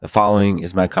The following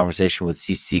is my conversation with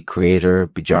CC creator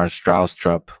Bjarne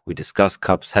Stroustrup. We discuss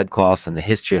cups, headcloths, and the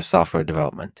history of software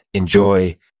development.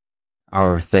 Enjoy.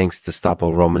 Our thanks to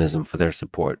Stopple Romanism for their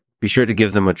support. Be sure to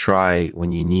give them a try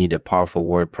when you need a powerful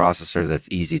word processor that's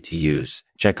easy to use.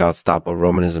 Check out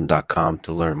stoppleromanism.com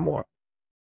to learn more.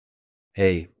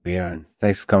 Hey, Bjarne,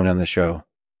 thanks for coming on the show.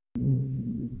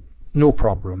 No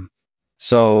problem.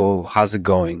 So, how's it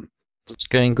going? It's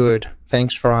going good.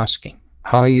 Thanks for asking.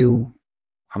 How are you?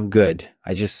 I'm good.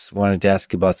 I just wanted to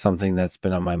ask you about something that's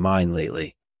been on my mind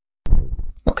lately.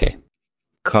 Okay.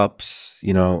 Cups,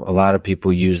 a lot of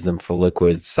people use them for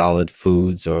liquids, solid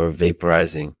foods, or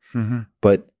vaporizing. Mm-hmm.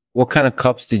 But what kind of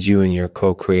cups did you and your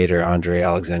co-creator, Andrei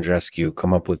Alexandrescu,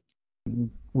 come up with?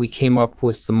 We came up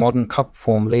with the modern cup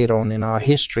form later on in our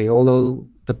history, although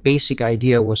the basic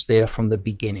idea was there from the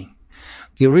beginning.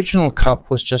 The original cup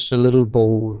was just a little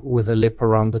bowl with a lip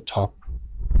around the top.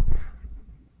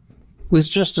 You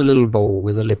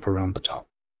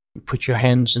put your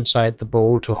hands inside the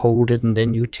bowl to hold it, and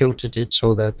then you tilted it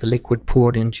so that the liquid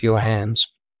poured into your hands.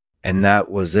 And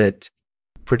that was it?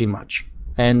 Pretty much.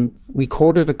 And we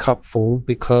called it a cupful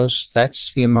because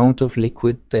that's the amount of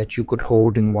liquid that you could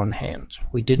hold in one hand.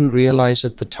 We didn't realize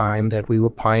at the time that we were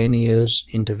pioneers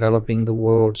in developing the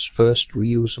world's first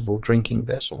reusable drinking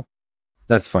vessel.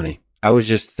 That's funny. I was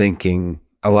just thinking,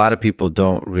 a lot of people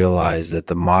don't realize that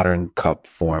the modern cup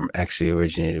form actually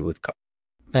originated with cup.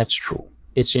 That's true.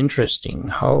 It's interesting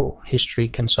how history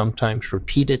can sometimes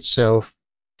repeat itself.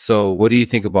 So what do you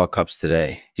think about cups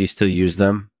today? Do you still use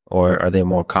them, or are they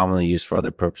more commonly used for other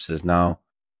purposes now?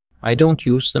 I don't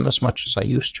use them as much as I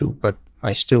used to, but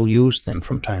I still use them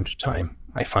from time to time.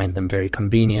 I find them very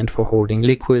convenient for holding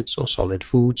liquids or solid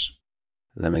foods.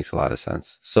 That makes a lot of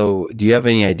sense. So do you have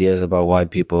any ideas about why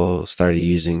people started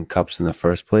using cups in the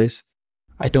first place?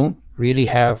 I don't really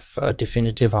have a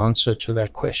definitive answer to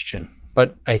that question,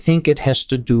 but I think it has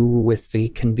to do with the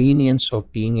convenience of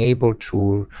being able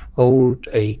to hold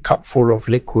a cup full of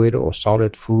liquid or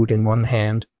solid food in one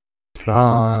hand.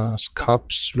 Plus,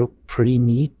 cups look pretty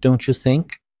neat, don't you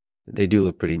think? They do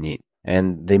look pretty neat.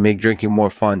 And they make drinking more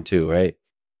fun too, right?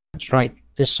 That's right.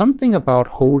 There's something about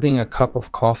holding a cup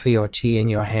of coffee or tea in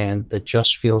your hand that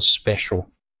just feels special.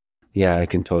 Yeah, I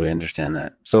can totally understand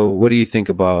that. So what do you think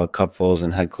about cupfuls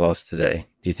and headcloths today?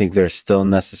 Do you think they're still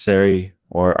necessary,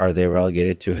 or are they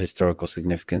relegated to historical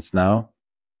significance now?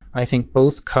 I think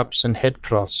both cups and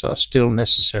headcloths are still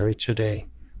necessary today.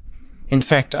 In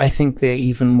fact, I think they're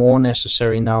even more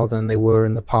necessary now than they were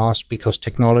in the past because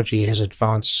technology has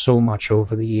advanced so much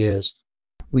over the years.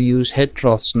 We use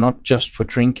headcloths not just for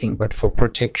drinking, but for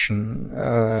protection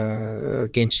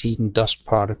against heat and dust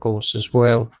particles as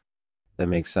well. That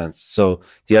makes sense. So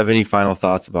do you have any final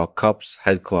thoughts about cups,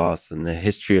 headcloths, and the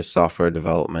history of software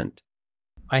development?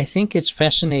 I think it's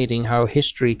fascinating how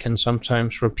history can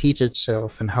sometimes repeat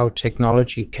itself and how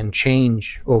technology can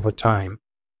change over time.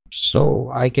 So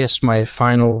I guess my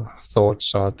final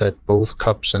thoughts are that both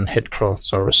cups and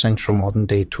headcloths are essential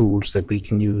modern-day tools that we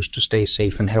can use to stay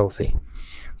safe and healthy.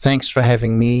 Thanks for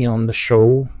having me on the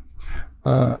show.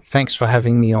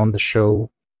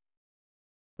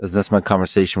 That's my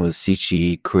conversation with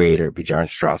CCE creator Bjarne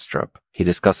Stroustrup. He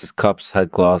discusses cups,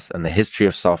 headcloths, and the history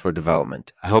of software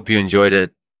development. I hope you enjoyed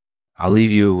it. I'll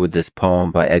leave you with this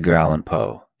poem by Edgar Allan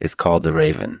Poe. It's called The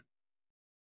Raven.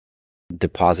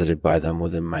 Deposited by them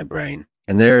within my brain.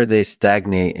 And there they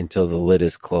stagnate until the lid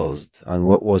is closed on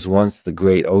what was once the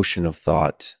great ocean of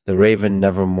thought. The raven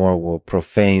nevermore will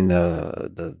profane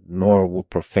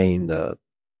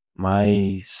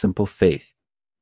my simple faith.